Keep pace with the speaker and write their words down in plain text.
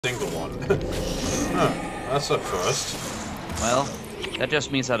Huh, that's a first. Well, that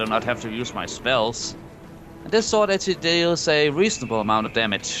just means I do not have to use my spells. And this sword actually deals a reasonable amount of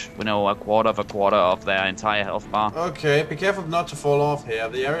damage. We know a quarter of their entire health bar. Okay, be careful not to fall off here.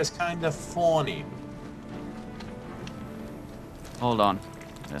 The area is kind of thorny. Hold on.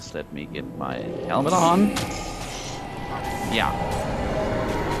 Just let me get my helmet on. Yeah.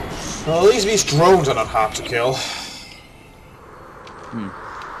 Well, at least these drones are not hard to kill.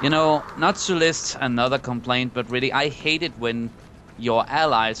 You know, not to list another complaint, but really I hate it when your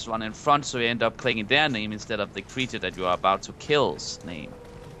allies run in front so you end up clicking their name instead of the creature that you are about to kill's name.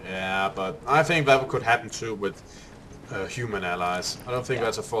 Yeah, but I think that could happen too with human allies. I don't think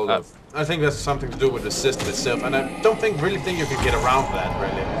that's a fault of... I think that's something to do with the system itself, and I don't really think you can get around that,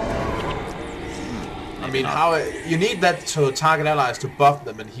 really. I mean, how... You need that to target allies to buff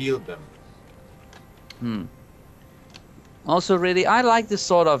them and heal them. Also, really, I like this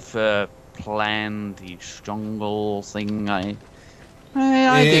sort of plantish jungle thing. I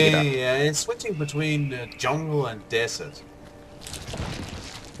dig it up. Yeah, it's switching between jungle and desert.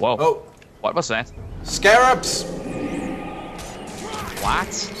 Whoa. Oh, What was that? scarabs!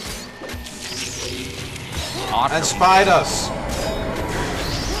 What? And spiders!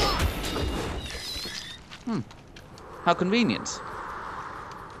 How convenient.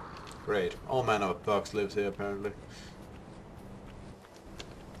 Great. All manner of bugs lives here, apparently.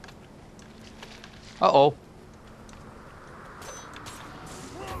 Uh-oh.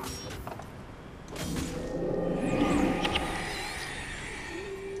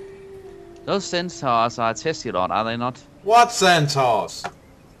 Those centaurs are Tessirot, are they not? What centaurs?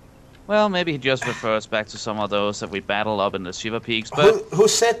 Well, maybe he just refers back to some of those that we battled up in the Shiva Peaks, but Who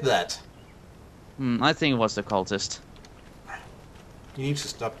said that? I think it was the cultist. You need to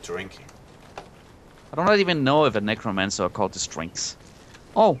stop drinking. I do not even know if a necromancer or cultist drinks.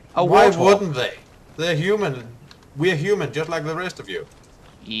 Oh, a Why warthog. wouldn't they? They're human. We're human, just like the rest of you.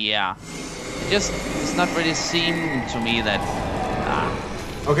 Yeah. It's not really seem to me that...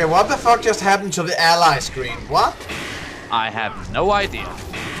 Okay, what the fuck just happened to the ally screen? What? I have no idea.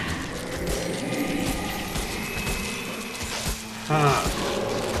 Huh.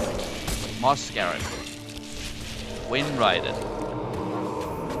 Moss Garrett. Wind Rided.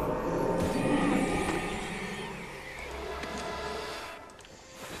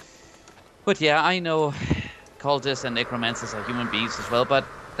 But yeah, I know cultists and necromancers are human beings as well, but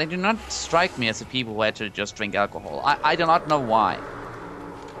they do not strike me as the people who actually just drink alcohol. I do not know why.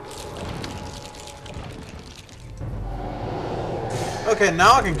 Okay,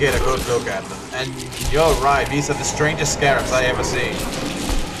 now I can get a good look at them. And you're right, these are the strangest scarabs I ever seen.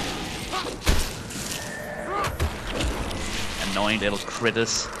 Annoying little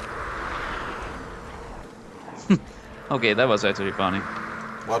critters. Okay, that was actually funny.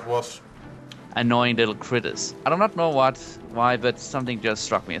 What was? Annoying little critters. I do not know why, but something just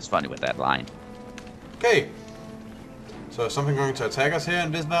struck me as funny with that line. Okay. So is something going to attack us here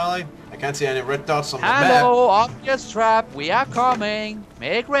in this valley? I can't see any red dots on the map. Hello, obvious trap, we are coming.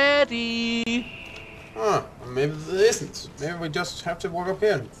 Make ready. Huh, maybe there isn't. Maybe we just have to walk up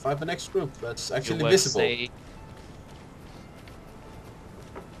here and find the next group that's actually visible.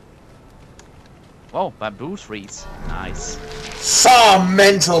 Oh, bamboo trees. Nice. Some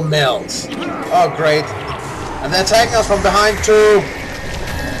mental melt! Oh, great. And they're attacking us from behind too!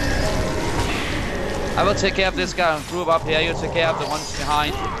 I will take care of this guy group up here. You take care of the ones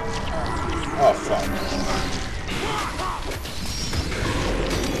behind. Oh, fuck.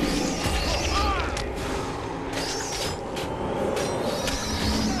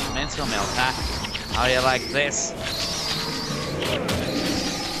 Mental melt, huh? How do you like this?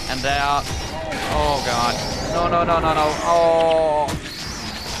 And they are... Oh, God. No, no, no, no, no. Oh...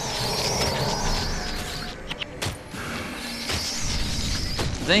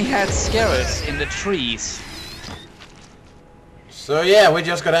 They had scarabs in the trees. So yeah, we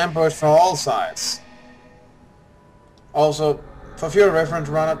just got ambushed from all sides. Also, for future reference,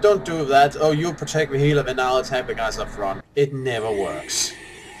 runner, don't do that. Oh, you protect the healer, then I'll attack the guys up front. It never works.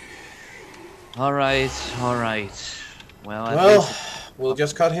 Alright, alright. Well, We'll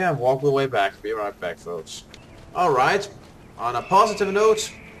just cut here and walk the way back. Be right back, folks. Alright, on a positive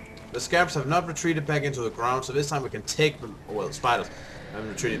note, the scarabs have not retreated back into the ground, so this time we can take them... Well, spiders haven't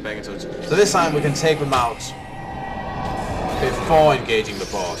retreated back into it. So this time we can take them out before engaging the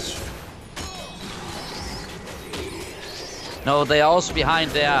boss. No, they are also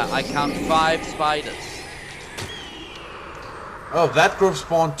behind there. I count 5 spiders. Oh, that group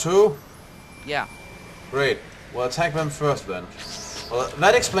spawned too? Yeah. Great. We'll attack them first then. Well,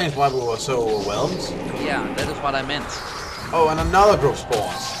 that explains why we were so overwhelmed. Yeah, that is what I meant. Oh, and another group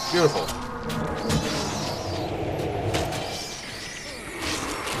spawns. Beautiful.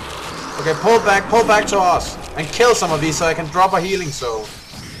 Okay, pull back to us. And kill some of these so I can drop a healing zone.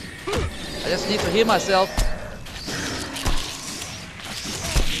 I just need to heal myself.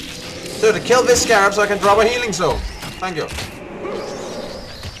 Dude, kill this scarab so I can drop a healing zone. Thank you.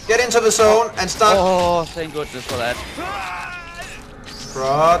 Get into the zone and start. Oh, thank goodness for that.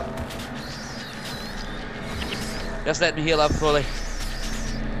 Prod. Just let me heal up fully.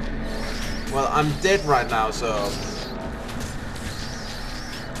 Well, I'm dead right now, so...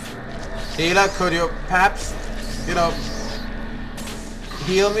 Healer, could you perhaps, you know,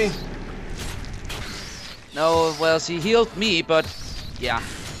 heal me? No, well, she healed me, but yeah.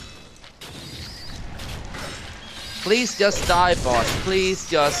 Please just die, boss. Please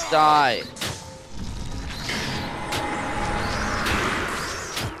just die.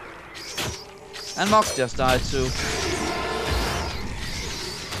 And Mox just died too.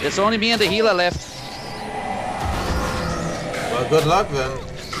 It's only me and the healer left. Well, good luck then.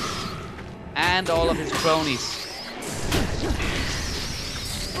 And all of his cronies.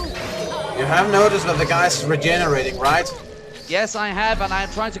 You have noticed that the guy's regenerating, right? Yes, I have, and I'm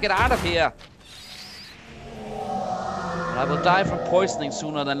trying to get out of here. But I will die from poisoning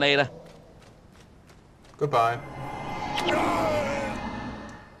sooner than later. Goodbye.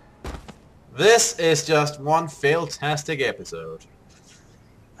 This is just one fantastic episode.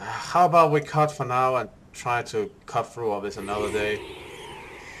 How about we cut for now and try to cut through all this another day?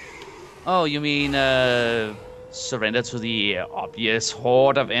 Oh, you mean, surrender to the obvious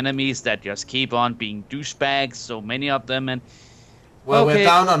horde of enemies that just keep on being douchebags, so many of them, and... Well, okay, we're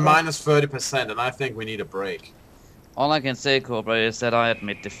down on minus 30%, and I think we need a break. All I can say, Cobra, is that I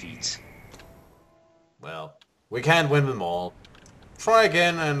admit defeat. Well, we can't win them all. Try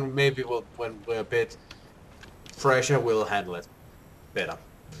again, and maybe when we're a bit fresher, we'll handle it better.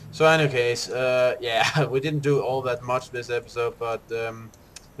 So, in any case, yeah, we didn't do all that much this episode, but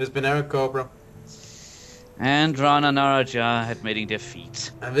this has been Eric Cobra. And Rana Naraja admitting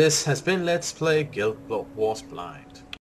defeat. And this has been Let's Play Guild Wars Blind.